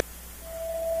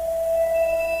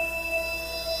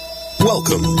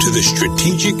Welcome to The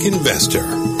Strategic Investor.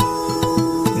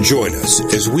 Join us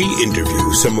as we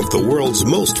interview some of the world's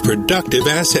most productive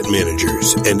asset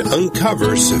managers and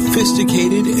uncover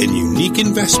sophisticated and unique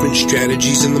investment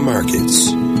strategies in the markets.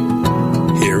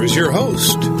 Here is your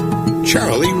host,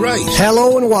 Charlie Wright.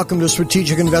 Hello and welcome to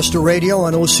Strategic Investor Radio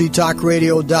on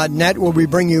OCTalkRadio.net, where we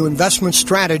bring you investment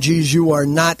strategies you are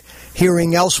not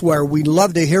hearing elsewhere. We'd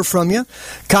love to hear from you.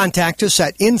 Contact us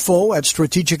at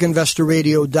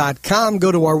info@strategicinvestorradio.com.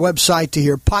 Go to our website to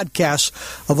hear podcasts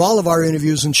of all of our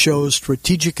interviews and shows,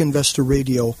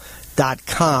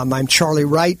 strategicinvestorradio.com. I'm Charlie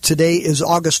Wright. Today is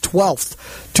August 12th,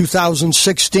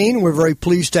 2016. We're very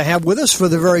pleased to have with us for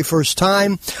the very first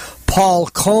time Paul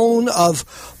Cohn of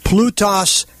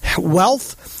Plutos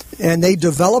Wealth, and they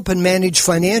develop and manage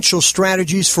financial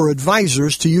strategies for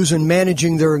advisors to use in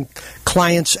managing their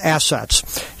clients' assets.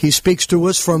 He speaks to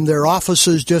us from their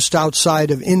offices just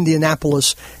outside of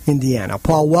Indianapolis, Indiana.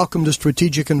 Paul, welcome to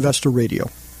Strategic Investor Radio.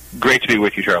 Great to be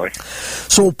with you, Charlie.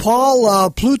 So, Paul,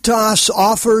 Plutos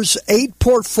offers 8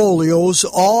 portfolios,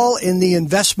 all in the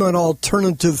investment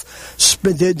alternative,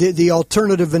 the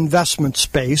alternative investment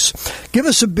space. Give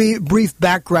us a brief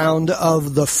background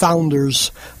of the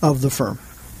founders of the firm.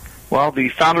 Well, the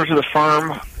founders of the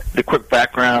firm, the quick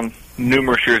background,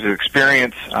 numerous years of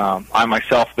experience. I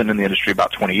myself have been in the industry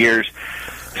about 20 years.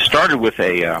 Started with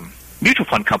a mutual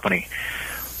fund company.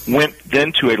 Went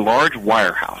then to a large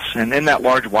wirehouse, and in that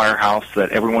large wirehouse that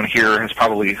everyone here has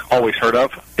probably always heard of,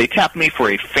 they tapped me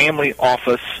for a family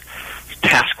office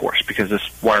task force because this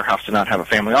wirehouse did not have a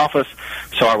family office.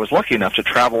 So I was lucky enough to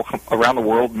travel around the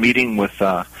world meeting with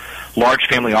large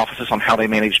family offices on how they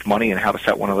managed money and how to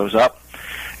set one of those up.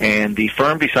 And the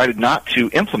firm decided not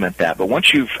to implement that. But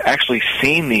once you've actually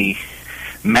seen the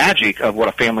magic of what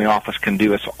a family office can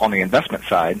do on the investment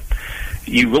side,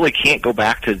 you really can't go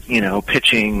back to,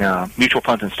 pitching mutual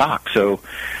funds and stocks. So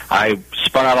I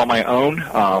spun out on my own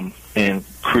and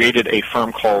created a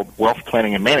firm called Wealth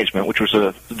Planning and Management, which was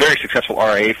a very successful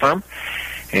RIA firm,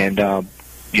 and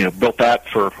built that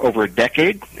for over a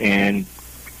decade. And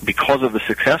because of the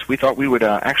success, we thought we would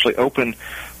actually open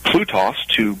Plutos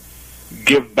to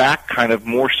give back kind of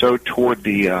more so toward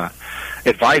the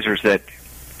advisors that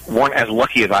weren't as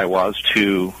lucky as I was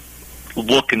to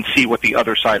look and see what the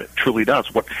other side truly does,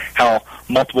 how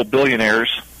multiple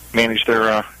billionaires manage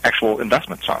their actual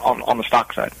investments on the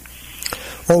stock side.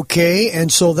 Okay,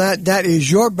 and so that is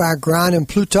your background, and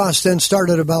Plutos then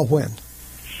started about when?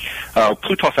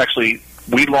 Plutos, actually,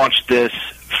 we launched this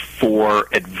for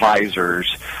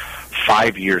advisors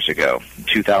 5 years ago,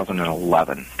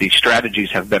 2011. The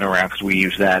strategies have been around because we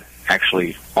use that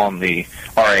actually on the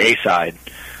RIA side,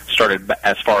 started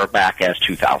as far back as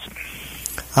 2000.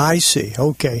 I see.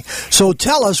 Okay. So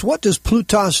tell us, what does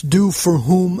Plutos do for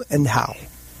whom and how?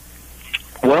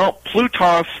 Well,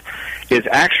 Plutos is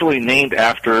actually named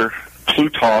after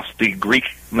Plutos, the Greek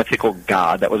mythical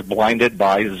god that was blinded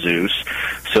by Zeus,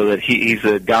 so that he's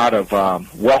a god of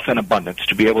wealth and abundance,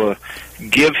 to be able to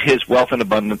give his wealth and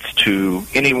abundance to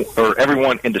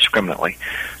everyone indiscriminately.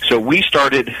 So we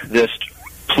started this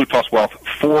Plutos Wealth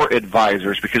for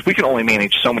advisors because we can only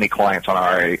manage so many clients on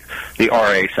the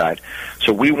RIA side.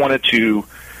 So we wanted to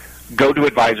go to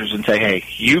advisors and say, hey,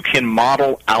 you can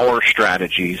model our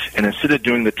strategies, and instead of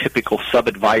doing the typical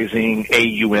sub-advising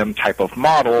AUM type of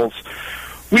models,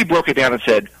 we broke it down and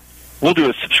said, we'll do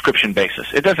a subscription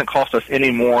basis. It doesn't cost us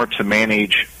any more to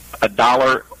manage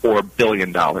 $1 or $1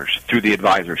 billion through the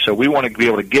advisor. So we want to be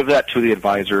able to give that to the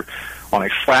advisor on a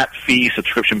flat fee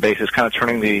subscription basis, kind of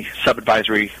turning the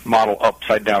sub-advisory model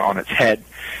upside down on its head,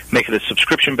 make it a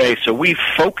subscription base. So we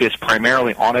focus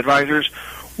primarily on advisors.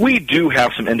 We do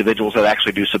have some individuals that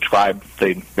actually do subscribe.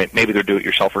 Maybe they're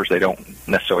do-it-yourselfers. They don't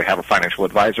necessarily have a financial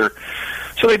advisor.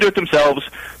 So they do it themselves,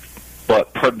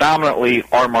 but predominantly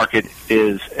our market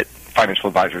is financial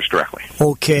advisors directly.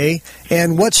 Okay.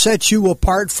 And what sets you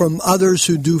apart from others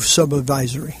who do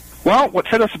sub-advisory? Well, what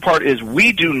sets us apart is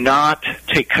we do not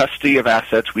take custody of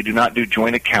assets. We do not do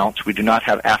joint accounts. We do not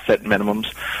have asset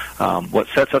minimums. What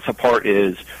sets us apart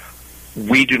is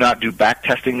we do not do back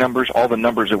testing numbers. All the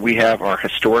numbers that we have are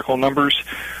historical numbers.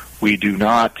 We do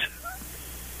not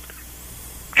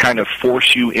kind of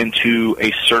force you into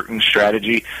a certain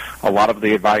strategy. A lot of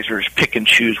the advisors pick and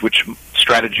choose which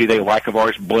strategy they like of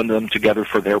ours, blend them together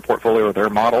for their portfolio or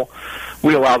their model.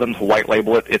 We allow them to white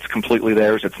label it. It's completely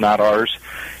theirs. It's not ours.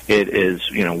 It is,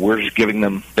 we're just giving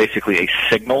them basically a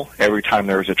signal every time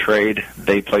there is a trade.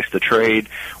 They place the trade,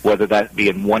 whether that be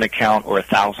in one account or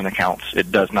 1,000 accounts.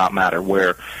 It does not matter.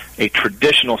 Where a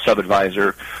traditional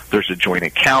sub-advisor, there's a joint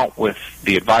account with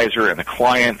the advisor and the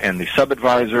client and the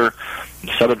sub-advisor.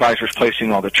 sub-advisors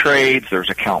placing all the trades. There's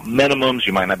account minimums.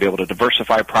 You might not be able to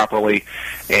diversify properly.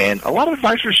 And a lot of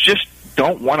advisors just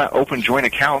don't want to open joint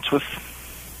accounts with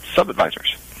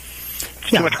sub-advisors. It's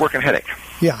too much work and headache.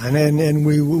 Yeah, and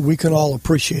we can all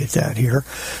appreciate that here.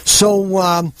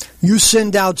 So you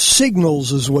send out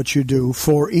signals is what you do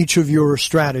for each of your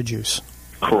strategies.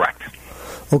 Correct.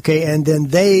 Okay, and then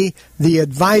the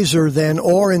advisor then,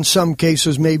 or in some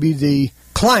cases maybe the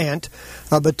client,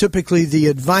 but typically the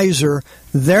advisor,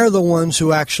 they're the ones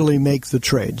who actually make the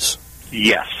trades.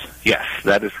 Yes,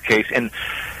 that is the case. And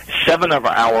 7 of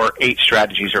our 8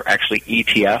 strategies are actually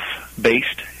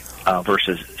ETF-based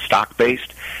versus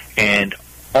stock-based. And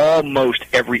almost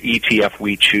every ETF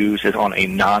we choose is on a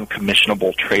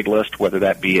non-commissionable trade list, whether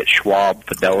that be at Schwab,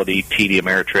 Fidelity, TD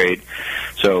Ameritrade.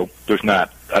 So there's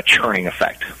not a churning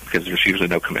effect because there's usually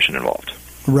no commission involved.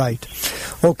 Right.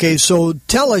 Okay, so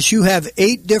tell us, you have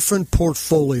 8 different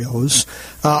portfolios.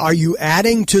 Are you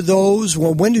adding to those?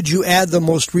 Well, when did you add the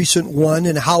most recent one,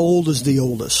 and how old is the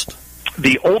oldest?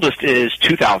 The oldest is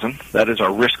 2000. That is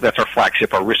our risk. That's our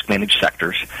flagship, our risk-managed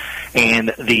sectors.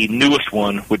 And the newest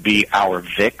one would be our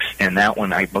VIX, and that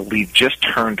one, I believe, just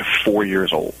turned 4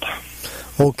 years old.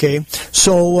 Okay.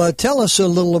 So tell us a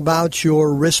little about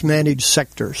your risk-managed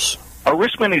sectors. Our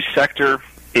risk-managed sector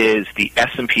is the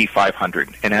S&P 500.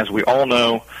 And as we all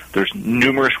know, there's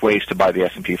numerous ways to buy the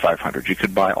S&P 500. You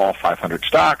could buy all 500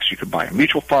 stocks. You could buy a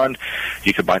mutual fund.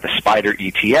 You could buy the SPDR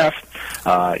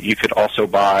ETF. You could also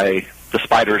buy the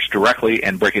SPDRs directly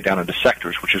and break it down into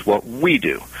sectors, which is what we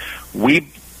do. We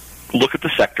look at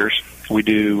the sectors. We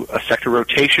do a sector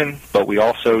rotation, but we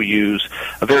also use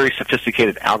a very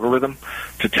sophisticated algorithm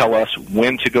to tell us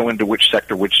when to go into which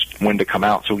sector, when to come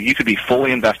out. So you could be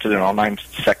fully invested in all 9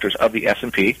 sectors of the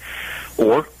S&P,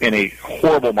 or in a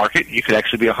horrible market, you could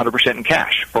actually be 100% in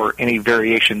cash, or any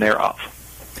variation thereof.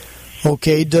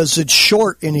 Okay. Does it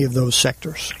short any of those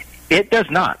sectors? It does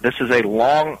not. This is a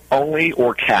long only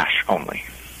or cash only.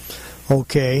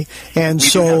 Okay. And we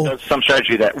do have some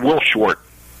strategy that will short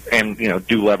and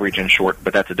do leverage and short,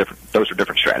 but those are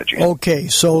different strategies. Okay,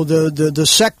 so the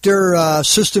sector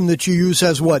system that you use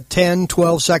has what, 10,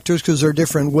 12 sectors, because there are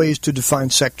different ways to define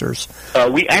sectors.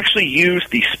 We actually use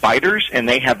the SPDRs, and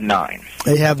they have 9.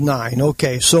 They have 9.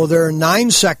 Okay, so there are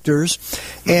 9 sectors,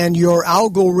 and your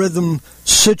algorithm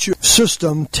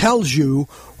system tells you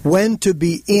when to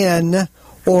be in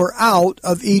or out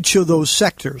of each of those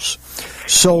sectors.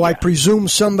 So I presume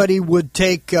somebody would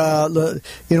take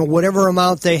whatever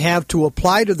amount they have to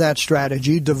apply to that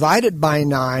strategy, divide it by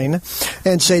 9,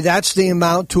 and say that's the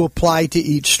amount to apply to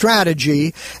each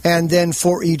strategy. And then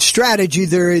for each strategy,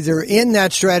 they're either in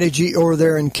that strategy or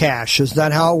they're in cash. Is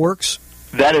that how it works?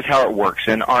 That is how it works.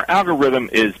 And our algorithm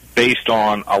is based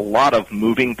on a lot of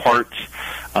moving parts,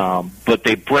 but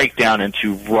they break down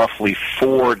into roughly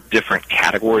 4 different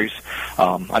categories.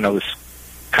 I know this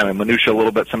kind of minutia a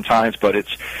little bit sometimes, but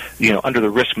it's, under the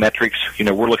risk metrics,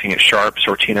 we're looking at Sharpe,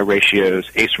 Sortino ratios,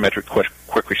 asymmetric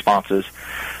quick responses.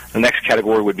 The next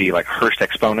category would be like Hurst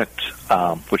exponent,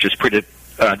 which is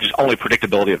just only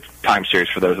predictability of time series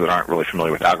for those that aren't really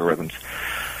familiar with algorithms.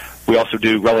 We also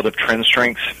do relative trend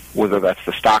strengths, whether that's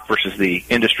the stock versus the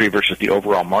industry versus the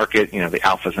overall market, the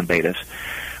alphas and betas.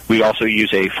 We also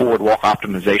use a forward walk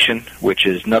optimization, which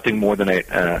is nothing more than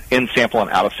a in-sample and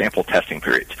out-of-sample testing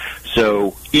periods.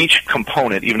 So each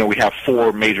component, even though we have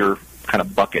 4 major kind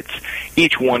of buckets,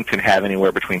 each one can have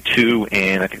anywhere between 2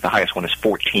 and I think the highest one is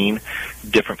 14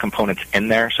 different components in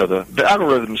there. So the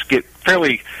algorithms get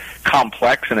fairly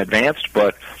complex and advanced,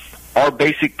 but our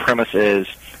basic premise is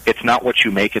it's not what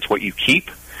you make, it's what you keep.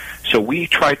 So we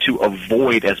try to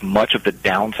avoid as much of the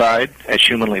downside as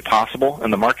humanly possible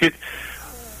in the market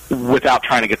without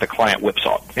trying to get the client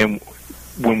whipsawed. And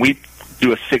when we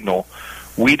do a signal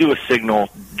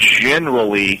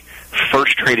generally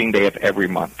first trading day of every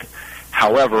month.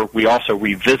 However, we also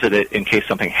revisit it in case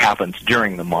something happens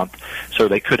during the month, so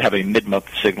they could have a mid-month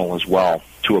signal as well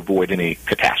to avoid any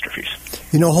catastrophes.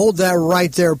 Hold that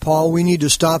right there, Paul. We need to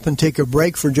stop and take a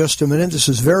break for just a minute. This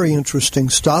is very interesting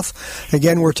stuff.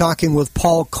 Again, we're talking with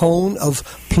Paul Cohn of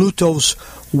Plutos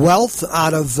Wealth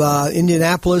out of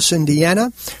Indianapolis,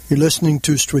 Indiana. You're listening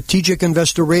to Strategic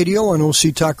Investor Radio on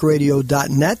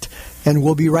OCTalkRadio.net, and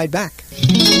we'll be right back.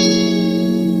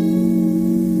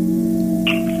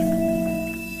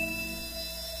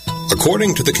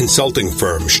 According to the consulting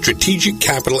firm Strategic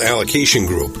Capital Allocation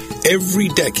Group, every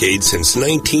decade since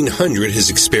 1900 has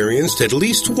experienced at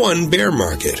least one bear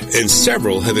market, and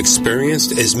several have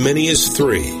experienced as many as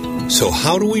 3. So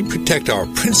how do we protect our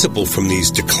principal from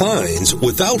these declines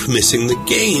without missing the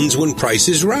gains when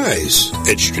prices rise?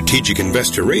 At Strategic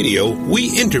Investor Radio,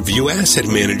 we interview asset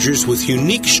managers with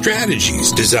unique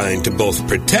strategies designed to both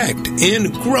protect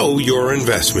and grow your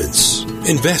investments.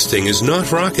 Investing is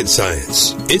not rocket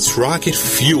science. It's rocket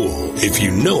fuel if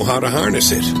you know how to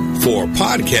harness it. For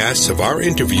podcasts of our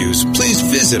interviews, please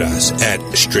visit us at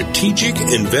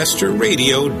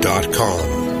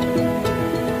strategicinvestorradio.com.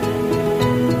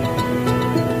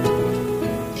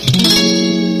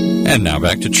 And now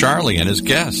back to Charlie and his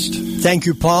guest. Thank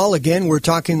you, Paul. Again, we're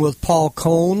talking with Paul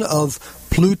Cohn of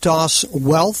Plutos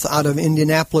Wealth out of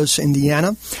Indianapolis,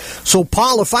 Indiana. So,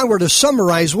 Paul, if I were to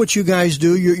summarize what you guys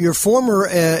do, you're former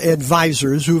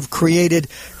advisors who've created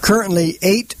currently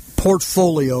 8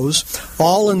 portfolios,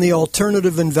 all in the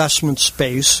alternative investment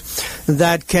space,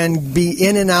 that can be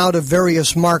in and out of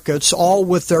various markets, all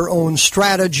with their own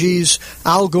strategies,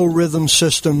 algorithm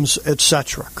systems,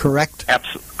 etc. Correct?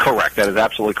 Correct. That is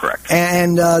absolutely correct.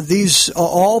 And these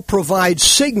all provide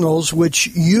signals which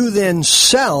you then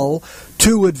sell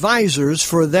to advisors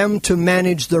for them to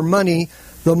manage their money,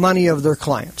 the money of their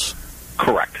clients.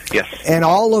 Correct, yes. And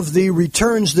all of the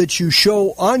returns that you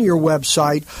show on your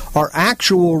website are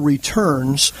actual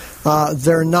returns.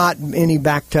 They're not any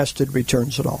back-tested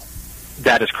returns at all.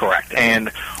 That is correct.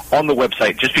 And on the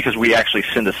website, just because we actually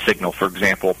send a signal, for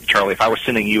example, Charlie, if I was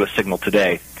sending you a signal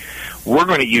today, we're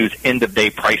going to use end-of-day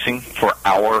pricing for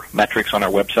our metrics on our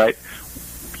website.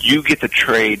 You get the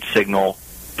trade signal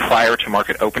prior to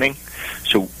market opening.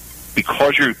 So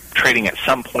because you're trading at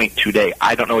some point today,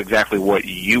 I don't know exactly what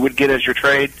you would get as your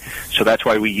trade, so that's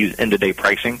why we use end-of-day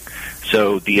pricing.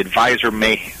 So the advisor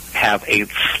may have a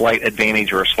slight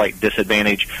advantage or a slight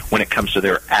disadvantage when it comes to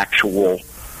their actual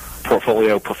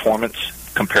portfolio performance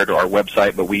compared to our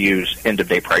website, but we use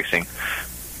end-of-day pricing.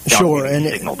 Sure,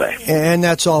 signal day. And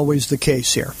that's always the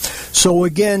case here. So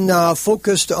again,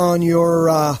 focused on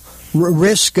your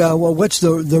risk, what's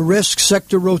the risk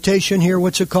sector rotation here?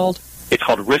 What's it called? It's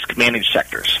called risk-managed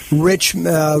sectors.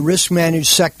 Risk-managed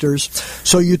sectors.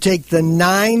 So you take the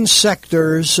 9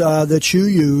 sectors that you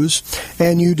use,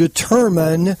 and you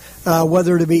determine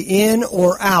whether to be in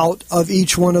or out of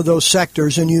each one of those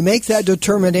sectors, and you make that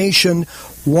determination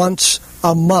once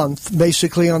a month,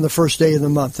 basically on the first day of the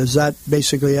month. Is that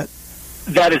basically it?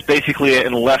 That is basically it,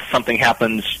 unless something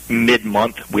happens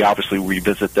mid-month. We obviously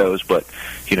revisit those, but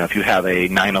if you have a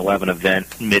 9/11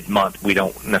 event mid-month, we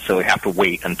don't necessarily have to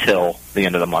wait until the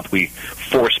end of the month. We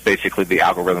force basically the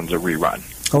algorithms to rerun.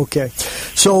 Okay.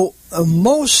 So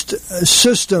most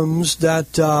systems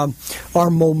that are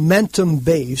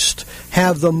momentum-based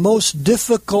have the most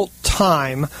difficult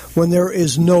time when there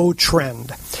is no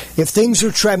trend. If things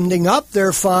are trending up,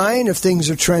 they're fine. If things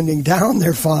are trending down,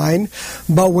 they're fine.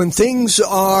 But when things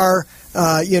are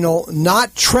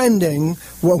not trending,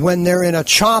 when they're in a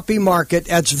choppy market,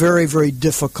 that's very, very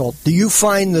difficult. Do you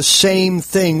find the same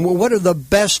thing? What are the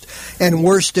best and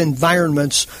worst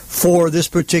environments for this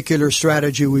particular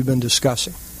strategy we've been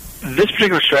discussing? This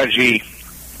particular strategy,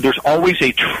 there's always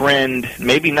a trend,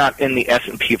 maybe not in the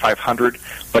S&P 500,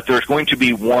 but there's going to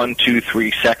be 1, 2,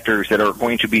 3 sectors that are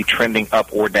going to be trending up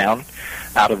or down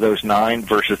out of those 9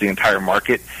 versus the entire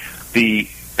market. The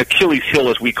Achilles heel,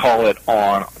 as we call it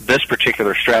on this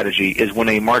particular strategy, is when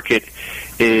a market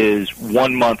is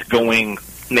 1 month going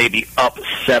maybe up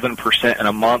 7% in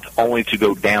a month only to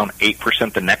go down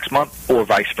 8% the next month, or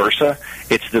vice versa.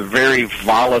 It's the very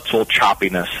volatile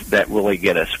choppiness that really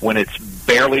get us. When it's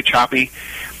barely choppy,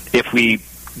 if we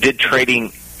did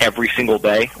trading every single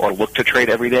day or look to trade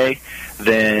every day,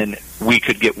 then we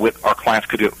could get our clients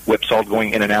could get whipsawed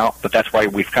going in and out. But that's why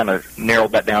we've kind of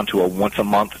narrowed that down to a once a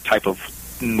month type of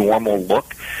normal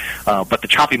look. But the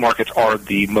choppy markets are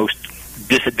the most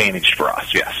disadvantaged for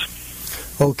us, yes.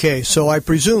 Okay, so I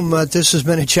presume this has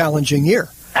been a challenging year.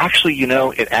 Actually,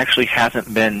 it actually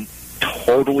hasn't been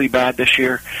totally bad this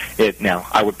year. Now,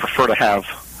 I would prefer to have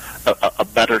a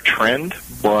better trend,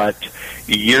 but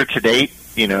year to date,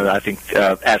 I think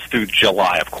as through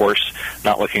July, of course,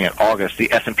 not looking at August,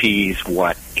 the S&P is,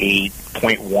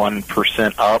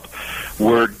 8.1% up.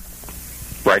 We're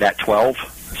right at 12,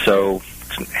 so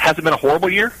it hasn't been a horrible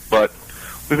year, but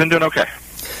we've been doing okay.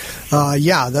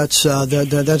 That's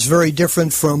very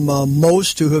different from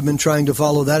most who have been trying to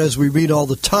follow that, as we read all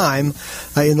the time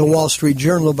in the Wall Street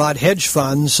Journal about hedge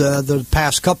funds the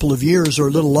past couple of years or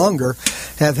a little longer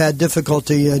have had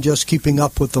difficulty just keeping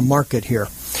up with the market here.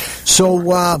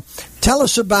 So tell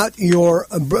us about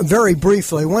very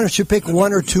briefly, why don't you pick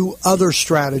 1 or 2 other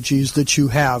strategies that you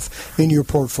have in your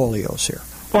portfolios here?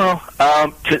 Well,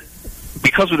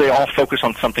 because they all focus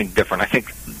on something different. I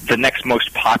think the next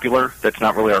most popular, that's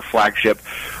not really our flagship,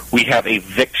 we have a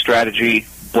VIX strategy,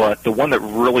 but the one that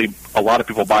really a lot of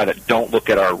people buy that don't look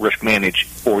at our risk manage,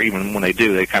 or even when they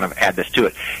do, they kind of add this to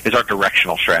it, is our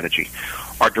directional strategy.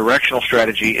 Our directional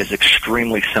strategy is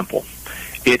extremely simple.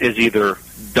 It is either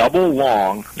double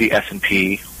long the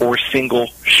S&P or single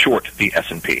short the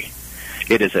S&P.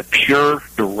 It is a pure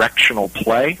directional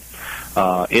play.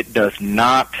 It does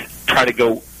not try to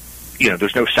go,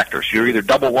 there's no sectors. You're either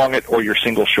double long it or you're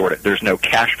single short it. There's no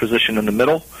cash position in the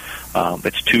middle.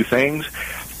 It's two things.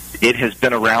 It has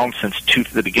been around since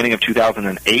the beginning of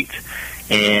 2008,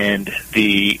 and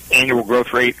the annual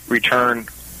growth rate return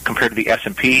compared to the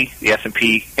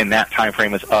S&P in that time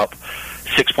frame is up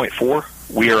 6.4.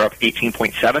 We are up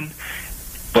 18.7.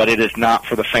 But it is not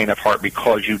for the faint of heart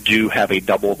because you do have a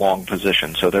double long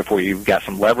position. So therefore you've got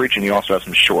some leverage and you also have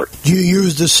some short. Do you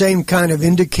use the same kind of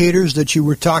indicators that you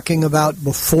were talking about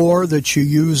before that you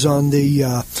use on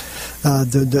the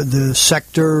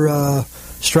sector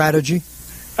strategy?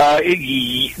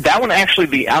 That one actually,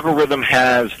 the algorithm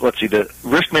has, the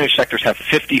risk managed sectors have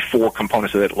 54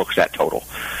 components that it looks at total.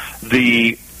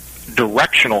 The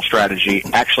directional strategy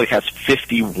actually has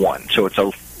 51. So it's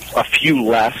a few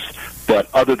less. But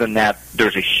other than that,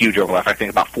 there's a huge overlap. I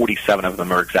think about 47 of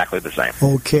them are exactly the same.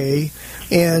 Okay.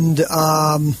 And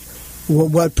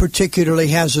what particularly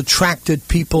has attracted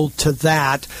people to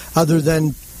that, other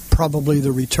than probably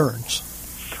the returns?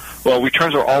 Well,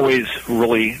 returns are always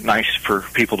really nice for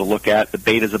people to look at. The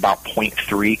beta is about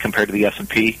 0.3 compared to the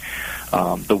S&P.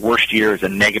 The worst year is a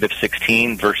negative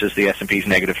 16 versus the S&P's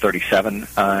negative 37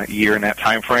 year in that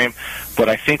time frame. But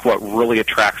I think what really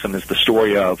attracts them is the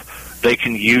story of they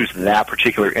can use that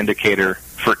particular indicator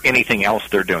for anything else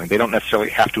they're doing. They don't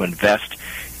necessarily have to invest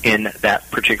in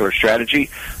that particular strategy.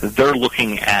 They're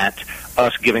looking at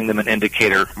us giving them an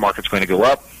indicator, market's going to go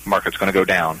up, market's going to go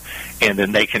down. And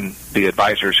then the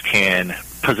advisors can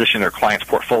position their clients'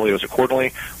 portfolios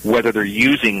accordingly, whether they're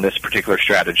using this particular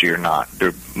strategy or not.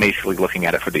 They're basically looking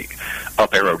at it for the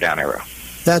up arrow, down arrow.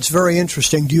 That's very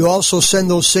interesting. Do you also send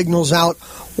those signals out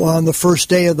on the first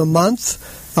day of the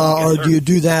month? Or do you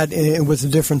do that with the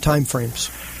different time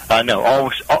frames? No,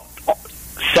 always,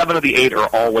 7 of the 8 are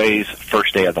always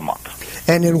first day of the month.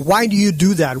 And then why do you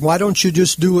do that? Why don't you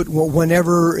just do it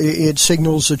whenever it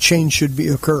signals a change should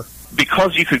occur?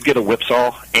 Because you could get a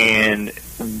whipsaw, and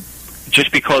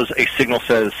just because a signal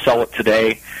says sell it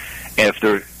today,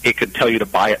 it could tell you to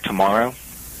buy it tomorrow.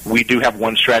 We do have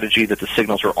one strategy that the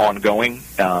signals are ongoing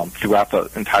throughout the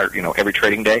entire, every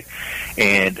trading day,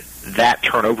 and that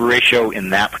turnover ratio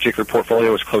in that particular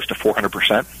portfolio is close to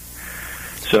 400%.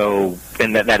 So,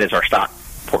 and that is our stock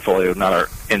portfolio, not our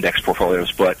index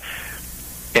portfolios.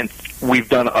 And we've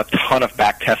done a ton of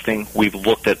back testing. We've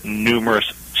looked at numerous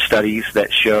studies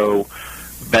that show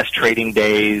best trading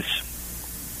days,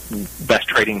 best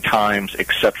trading times,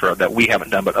 etc., that we haven't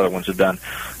done but other ones have done,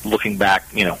 looking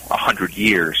back, 100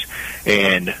 years.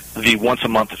 And the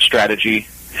once-a-month strategy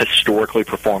historically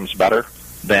performs better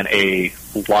than a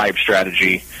live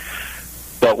strategy.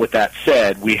 But with that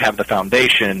said, we have the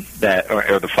foundation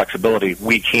or the flexibility.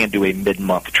 We can do a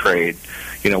mid-month trade.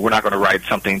 We're not going to ride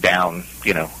something down,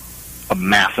 a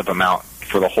massive amount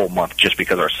for the whole month just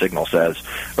because our signal says,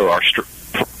 or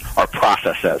our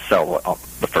process says sell on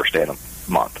the first day of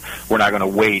the month. We're not going to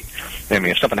wait.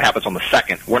 If something happens on the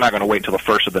 2nd, we're not going to wait until the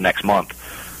 1st of the next month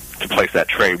to place that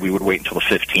trade. We would wait until the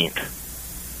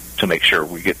 15th to make sure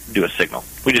we do a signal.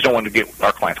 We just don't want to get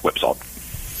our clients whipsawed.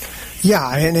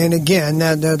 Yeah, and again,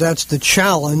 that's the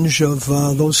challenge of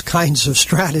those kinds of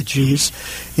strategies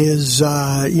is,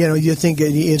 you think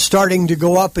it's starting to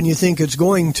go up and you think it's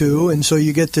going to, and so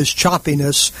you get this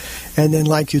choppiness, and then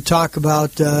like you talk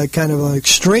about kind of an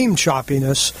extreme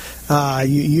choppiness,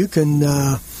 you can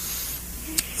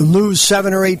lose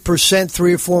 7 or 8%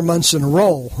 3 or 4 months in a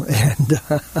row. And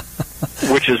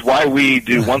which is why we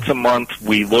do once a month,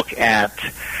 we look at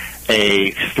a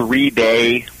 3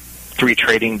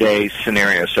 trading day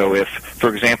scenario. So if,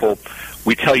 for example,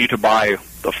 we tell you to buy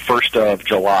the 1st of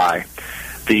July,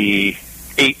 the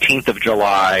 18th of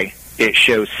July, it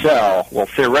shows sell. Well,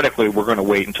 theoretically, we're going to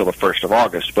wait until the 1st of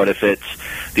August. But if it's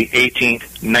the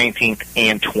 18th, 19th,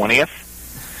 and 20th,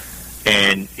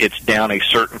 and it's down a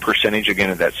certain percentage,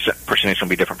 again, that percentage will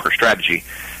be different per strategy,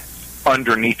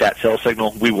 underneath that sell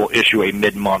signal, we will issue a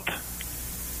mid-month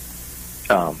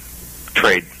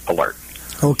trade alert.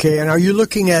 Okay, and are you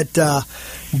looking at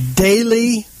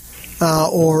daily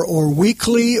or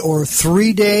weekly or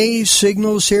 3-day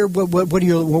signals here?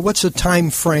 What's the time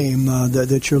frame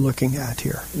that you're looking at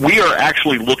here? We are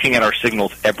actually looking at our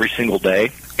signals every single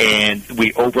day. and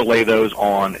we overlay those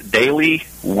on daily,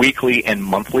 weekly, and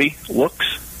monthly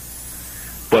looks.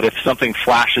 But if something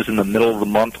flashes in the middle of the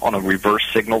month on a reverse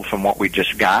signal from what we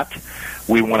just got,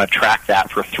 we want to track that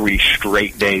for 3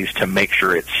 straight days to make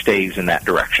sure it stays in that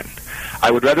direction. I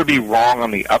would rather be wrong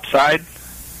on the upside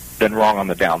than wrong on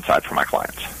the downside for my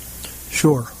clients.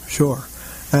 Sure.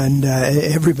 And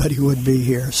everybody would be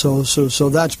here. So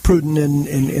that's prudent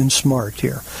and smart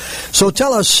here. So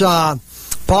tell us,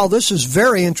 Paul, this is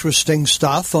very interesting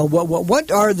stuff. What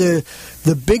are the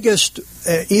biggest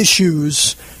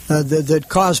issues that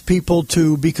cause people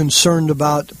to be concerned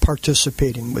about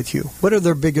participating with you? What are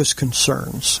their biggest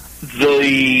concerns?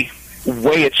 The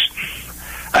way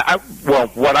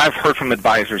what I've heard from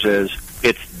advisors is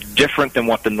it's different than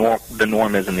what the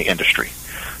norm is in the industry.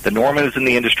 The norm is in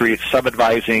the industry, it's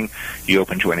sub-advising. You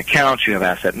open joint accounts, you have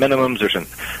asset minimums,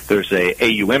 there's a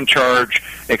AUM charge,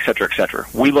 et cetera, et cetera.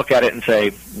 We look at it and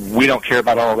say, we don't care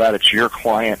about all of that. It's your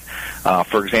client.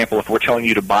 For example, if we're telling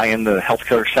you to buy in the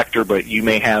healthcare sector, but you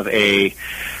may have a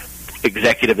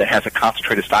executive that has a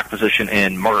concentrated stock position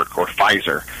in Merck or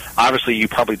Pfizer, obviously you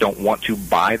probably don't want to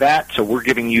buy that, so we're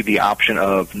giving you the option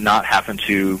of not having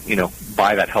to,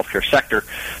 buy that healthcare sector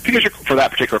because for that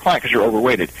particular client because you're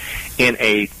overweighted. In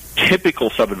a typical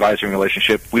sub-advisory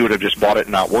relationship, we would have just bought it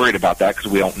and not worried about that because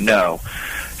we don't know.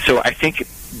 So I think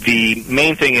the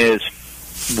main thing is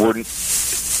we're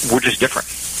just different.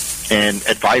 And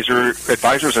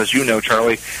advisors, as you know,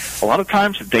 Charlie, a lot of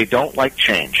times they don't like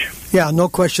change. Yeah, no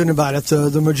question about it.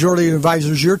 The majority of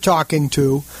advisors you're talking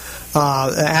to,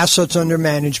 assets under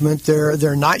management,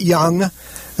 they're not young.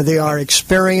 They are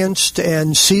experienced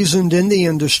and seasoned in the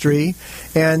industry,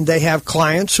 and they have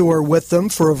clients who are with them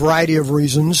for a variety of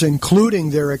reasons, including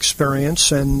their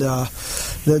experience and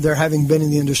their having been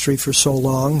in the industry for so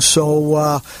long.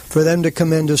 So for them to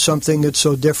come into something that's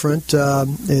so different,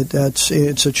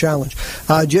 it's a challenge.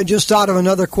 Just thought of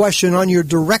another question on your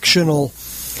directional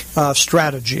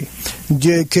strategy.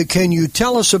 Can you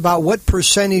tell us about what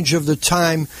percentage of the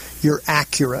time you're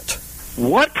accurate?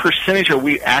 What percentage are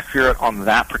we accurate on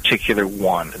that particular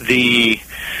one? The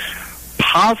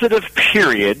positive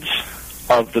periods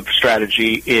of the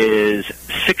strategy is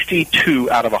 62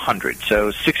 out of 100.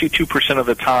 So 62% of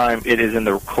the time it is in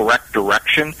the correct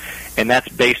direction, and that's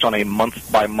based on a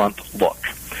month-by-month look.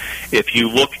 If you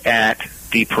look at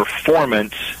the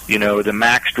performance, the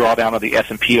max drawdown of the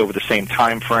S&P over the same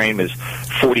time frame is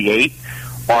 48.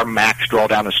 Our max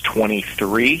drawdown is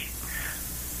 23.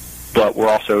 But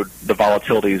the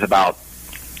volatility is about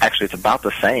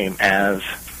the same as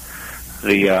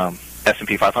the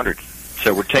S&P 500.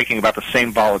 So we're taking about the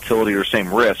same volatility or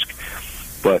same risk,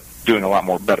 but doing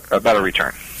a better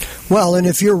return. Well, and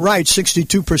if you're right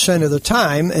 62% of the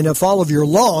time, and if all of your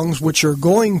longs, which are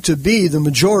going to be the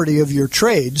majority of your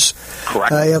trades,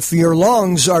 correct. If your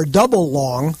longs are double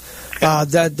long,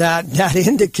 that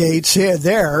indicates you're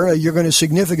going to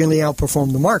significantly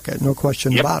outperform the market. No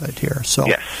question about it here. So,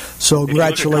 yes. So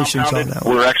congratulations on that.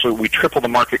 We triple the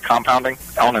market compounding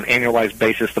on an annualized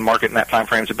basis. The market in that time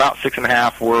frame is about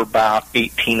 6.5. We're about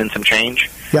 18 and some change.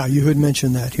 Yeah, you had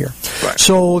mentioned that here. Right.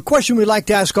 So a question we'd like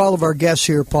to ask all of our guests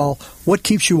here, Paul, what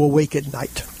keeps you awake at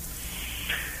night?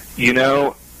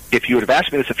 If you would have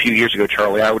asked me this a few years ago,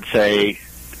 Charlie, I would say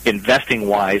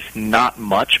investing-wise, not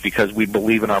much because we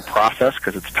believe in our process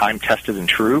because it's time-tested and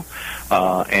true,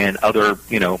 and other,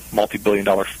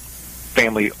 multi-billion-dollar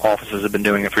family offices have been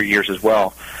doing it for years as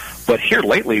well. But here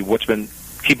lately, what's been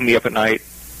keeping me up at night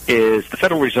is the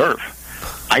Federal Reserve.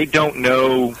 I don't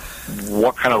know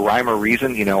what kind of rhyme or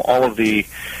reason. All of the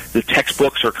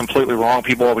textbooks are completely wrong.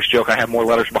 People always joke I have more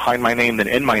letters behind my name than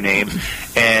in my name,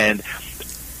 and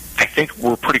I think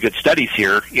we're pretty good studies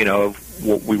here.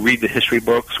 We read the history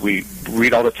books, we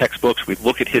read all the textbooks, we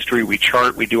look at history, we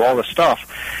chart, we do all this stuff,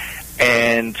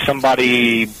 and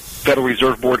Federal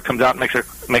Reserve Board comes out and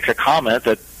makes a comment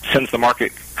that sends the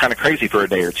market kind of crazy for a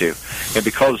day or two. And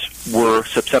because we're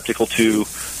susceptible to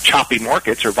choppy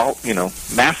markets or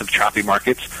massive choppy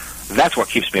markets, that's what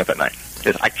keeps me up at night.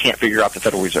 Is I can't figure out the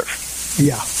Federal Reserve.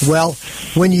 Yeah, well,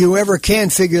 when you ever can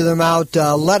figure them out,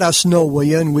 let us know, will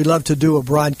you? And we'd love to do a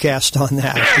broadcast on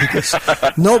that because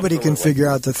nobody can figure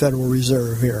out the Federal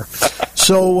Reserve here.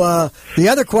 So the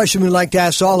other question we'd like to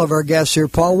ask all of our guests here,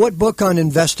 Paul, what book on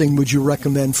investing would you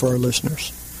recommend for our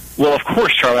listeners? Well, of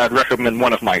course, Charlie, I'd recommend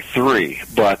one of my 3,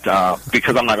 but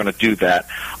because I'm not going to do that,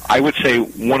 I would say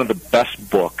one of the best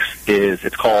books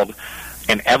it's called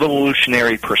An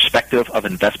Evolutionary Perspective of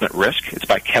Investment Risk. It's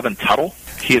by Kevin Tuttle.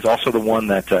 He is also the one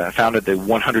that founded the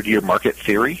 100-Year Market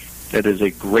Theory. It is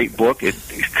a great book. It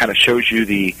kind of shows you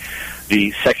the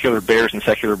the secular bears and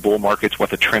secular bull markets, what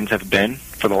the trends have been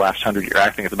for the last 100 years. I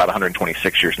think it's about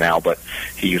 126 years now, but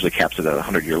he usually caps it at a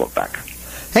 100-year look back.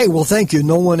 Hey, well, thank you.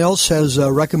 No one else has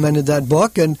recommended that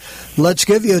book, and let's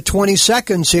give you 20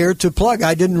 seconds here to plug.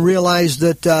 I didn't realize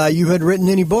that you had written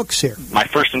any books here. My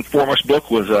first and foremost book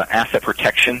was Asset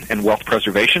Protection and Wealth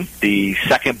Preservation. The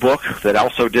second book that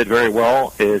also did very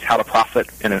well is How to Profit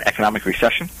in an Economic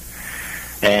Recession.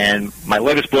 And my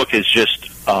latest book is just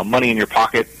Money in Your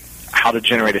Pocket, How to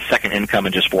Generate a Second Income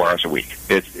in just 4 hours a week.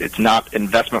 It's not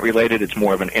investment-related. It's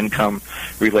more of an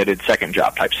income-related second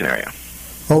job type scenario.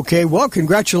 Okay, well,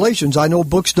 congratulations. I know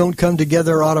books don't come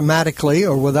together automatically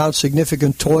or without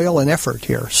significant toil and effort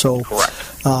here. So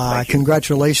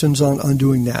congratulations on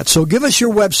doing that. So give us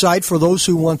your website for those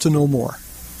who want to know more.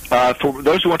 For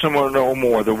those who want to know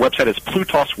more, the website is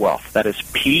Plutos Wealth. That is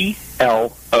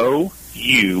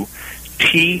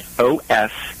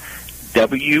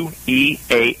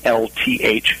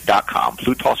PLOUTOSWEALTH.com,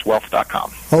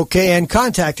 PlutosWealth.com. Okay, and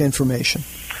contact information.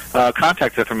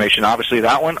 Contact information, obviously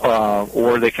that one,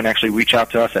 or they can actually reach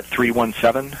out to us at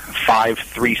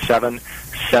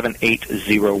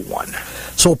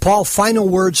 317-537-7801. So, Paul, final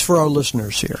words for our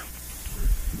listeners here.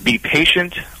 Be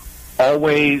patient.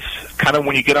 Always, kind of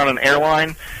when you get on an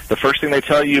airline, the first thing they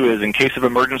tell you is, in case of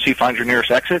emergency, find your nearest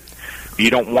exit. You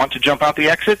don't want to jump out the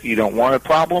exit. You don't want a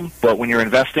problem. But when you're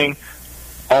investing,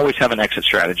 always have an exit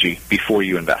strategy before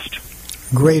you invest.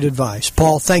 Great advice.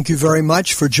 Paul, thank you very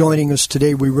much for joining us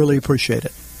today. We really appreciate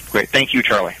it. Great. Thank you,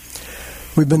 Charlie.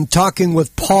 We've been talking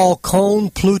with Paul Cohn,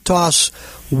 Plutos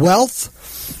Wealth,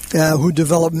 who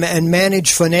develop and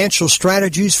manage financial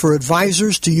strategies for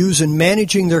advisors to use in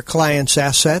managing their clients'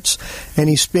 assets. And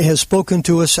he has spoken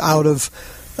to us out of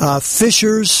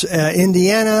Fishers,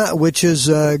 Indiana, which is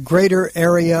a greater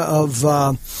area of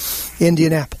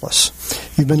Indianapolis.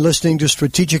 You've been listening to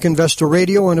Strategic Investor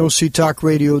Radio on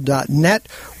OCTalkRadio.net,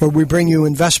 where we bring you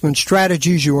investment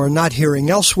strategies you are not hearing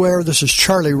elsewhere. This is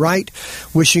Charlie Wright,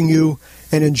 wishing you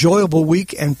an enjoyable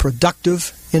week and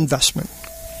productive investment.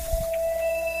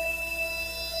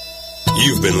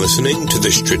 You've been listening to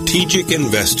The Strategic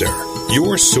Investor,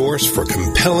 your source for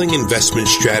compelling investment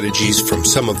strategies from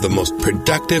some of the most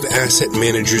productive asset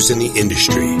managers in the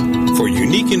industry. For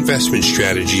unique investment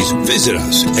strategies, visit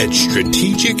us at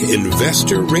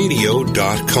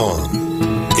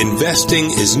strategicinvestorradio.com. Investing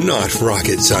is not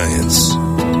rocket science.